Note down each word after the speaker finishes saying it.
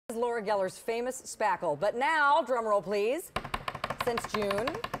Laura Geller's famous Spackle, but now, drumroll please, since June,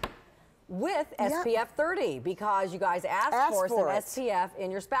 with SPF 30, because you guys asked for some SPF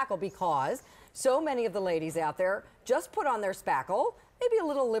in your Spackle, because so many of the ladies out there just put on their Spackle, maybe a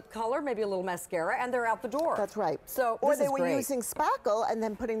little lip color, maybe a little mascara, and they're out the door. That's right. So or they were using Spackle and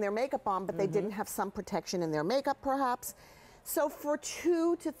then putting their makeup on, but they didn't have some protection in their makeup, perhaps. So for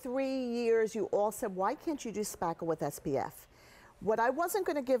 2 to 3 years, you all said, why can't you do Spackle with SPF? What I wasn't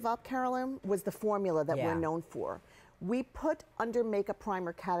going to give up, Carolyn, was the formula that we're known for. We put under makeup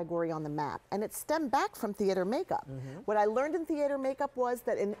primer category on the map, and it stemmed back from theater makeup. What I learned in theater makeup was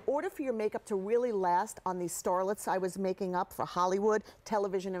that in order for your makeup to really last on these starlets I was making up for Hollywood,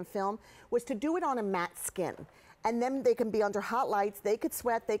 television, and film, was to do it on a matte skin. And then they can be under hot lights, they could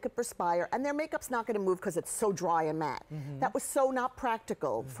sweat, they could perspire, and their makeup's not gonna move because it's so dry and matte. That was so not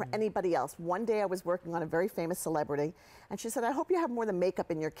practical for anybody else. One day I was working on a very famous celebrity, and she said, I hope you have more than makeup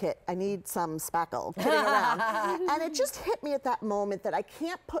in your kit. I need some Spackle, kidding around. And it just hit me at that moment that I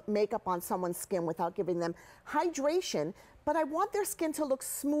can't put makeup on someone's skin without giving them hydration, but I want their skin to look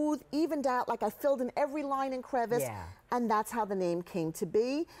smooth, evened out, like I filled in every line and crevice. And that's how the name came to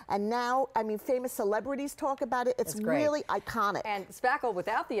be. And now, I mean, famous celebrities talk about it. It's really iconic. And Spackle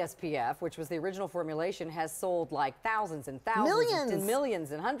without the SPF, which was the original formulation, has sold like thousands and thousands and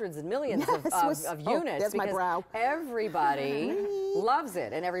millions and hundreds and millions of units. There's my brow. Everybody loves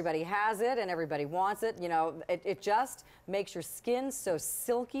it, and everybody has it, and everybody wants it. You know, it just makes your skin so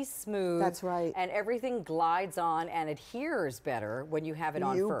silky smooth. That's right. And everything glides on and adheres better when you have it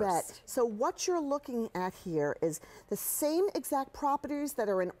on first. You bet. So what you're looking at here is the same exact properties that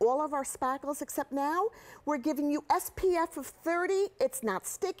are in all of our Spackles, except now we're giving you SPF of 30. It's not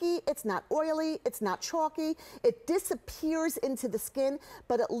sticky, it's not oily, it's not chalky. It disappears into the skin,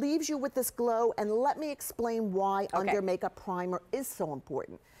 but it leaves you with this glow. And let me explain why under makeup primer is so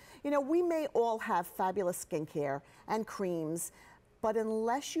important. You know, we may all have fabulous skincare and creams, but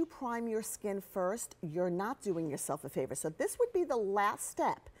unless you prime your skin first, you're not doing yourself a favor. So this would be the last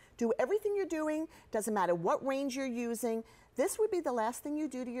step. Do everything you're doing, doesn't matter what range you're using. This would be the last thing you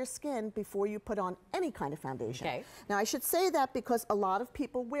do to your skin before you put on any kind of foundation. Now, I should say that because a lot of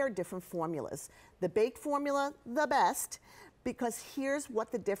people wear different formulas. The baked formula, the best, because here's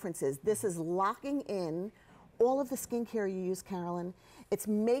what the difference is. This is locking in all of the skincare you use, Carolyn. It's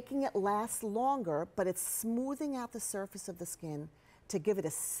making it last longer, but it's smoothing out the surface of the skin to give it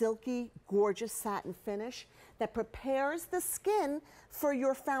a silky, gorgeous satin finish that prepares the skin for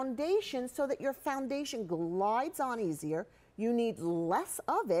your foundation so that your foundation glides on easier. You need less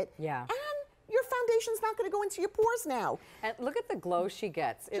of it. And your foundation's not going to go into your pores now. And look at the glow she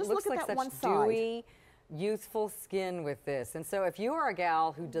gets. It looks like such dewy, youthful skin with this. And so if you are a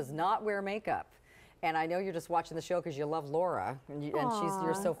gal who does not wear makeup, and I know you're just watching the show because you love Laura, and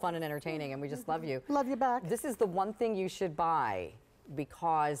you're so fun and entertaining, and we just love you. Love you back. This is the one thing you should buy,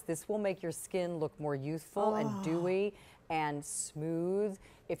 because this will make your skin look more youthful and dewy and smooth.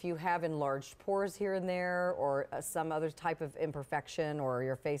 If you have enlarged pores here and there, or some other type of imperfection, or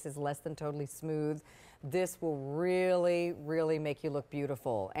your face is less than totally smooth, this will really, really make you look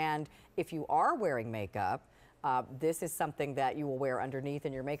beautiful. And if you are wearing makeup, this is something that you will wear underneath,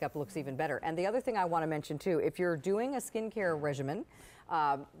 and your makeup looks even better. And the other thing I want to mention too, if you're doing a skincare regimen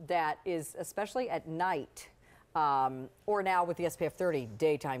that is especially at night, or now with the SPF 30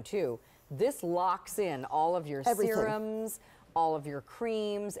 daytime too, this locks in all of your serums, all of your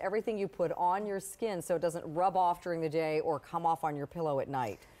creams, everything you put on your skin, so it doesn't rub off during the day or come off on your pillow at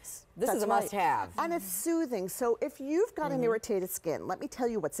night. This is a must-have. And it's soothing. So if you've got an irritated skin, let me tell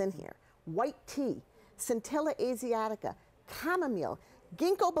you what's in here. White tea, Centella asiatica, chamomile,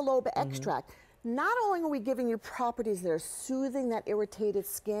 ginkgo biloba extract. Not only are we giving you properties that are soothing that irritated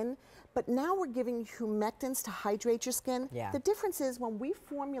skin, but now we're giving you humectants to hydrate your skin. The difference is when we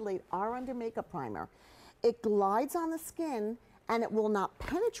formulate our under makeup primer, it glides on the skin and it will not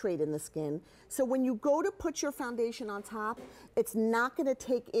penetrate in the skin. So when you go to put your foundation on top, it's not going to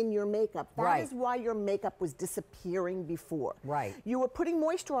take in your makeup. That is why your makeup was disappearing before. You were putting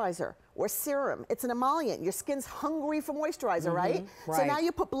moisturizer or serum. It's an emollient. Your skin's hungry for moisturizer, right? So now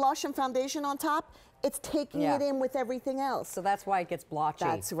you put blush and foundation on top, it's taking it in with everything else. So that's why it gets blotchy.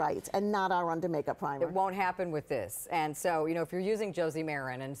 That's right, and not our under makeup primer. It won't happen with this. And so, you know, if you're using Josie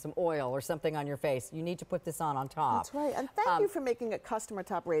Marin and some oil or something on your face, you need to put this on top. That's right, and thank you for making it customer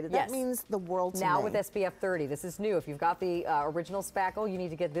top rated. That means the world to me. Now with SPF 30, this is new. If you've got the original Spackle, you need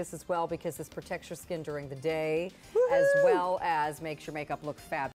to get this as well, because this protects your skin during the day, as well as makes your makeup look fabulous.